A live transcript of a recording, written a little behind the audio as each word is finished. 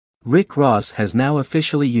Rick Ross has now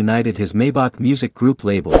officially united his Maybach Music Group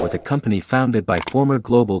label with a company founded by former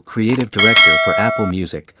global creative director for Apple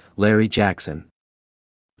Music, Larry Jackson.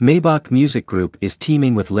 Maybach Music Group is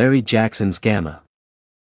teaming with Larry Jackson's Gamma.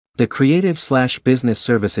 The creative/business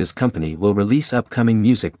services company will release upcoming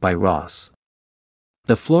music by Ross.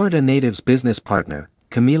 The Florida native's business partner,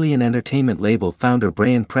 Chameleon Entertainment label founder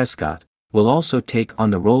Brian Prescott, will also take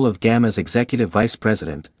on the role of Gamma's executive vice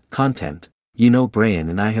president, content. You know, Brian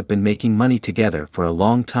and I have been making money together for a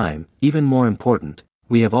long time. Even more important,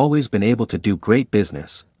 we have always been able to do great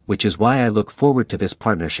business, which is why I look forward to this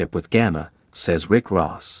partnership with Gamma, says Rick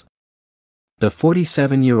Ross. The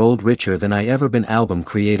 47-year-old richer than I ever been album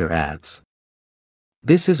creator adds.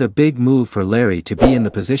 This is a big move for Larry to be in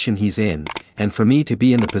the position he's in, and for me to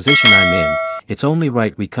be in the position I'm in. It's only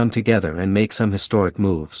right we come together and make some historic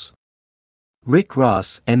moves. Rick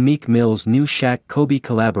Ross and Meek Mill's new Shaq Kobe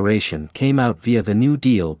collaboration came out via the new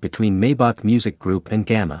deal between Maybach Music Group and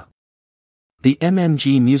Gamma. The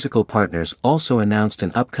MMG musical partners also announced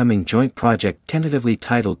an upcoming joint project tentatively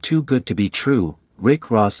titled Too Good to Be True.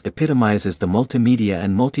 Rick Ross epitomizes the multimedia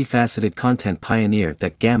and multifaceted content pioneer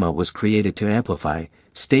that Gamma was created to amplify,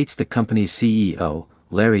 states the company's CEO,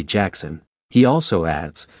 Larry Jackson. He also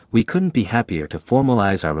adds, "We couldn't be happier to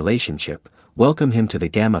formalize our relationship, welcome him to the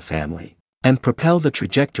Gamma family, and propel the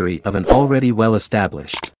trajectory of an already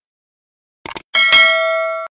well-established,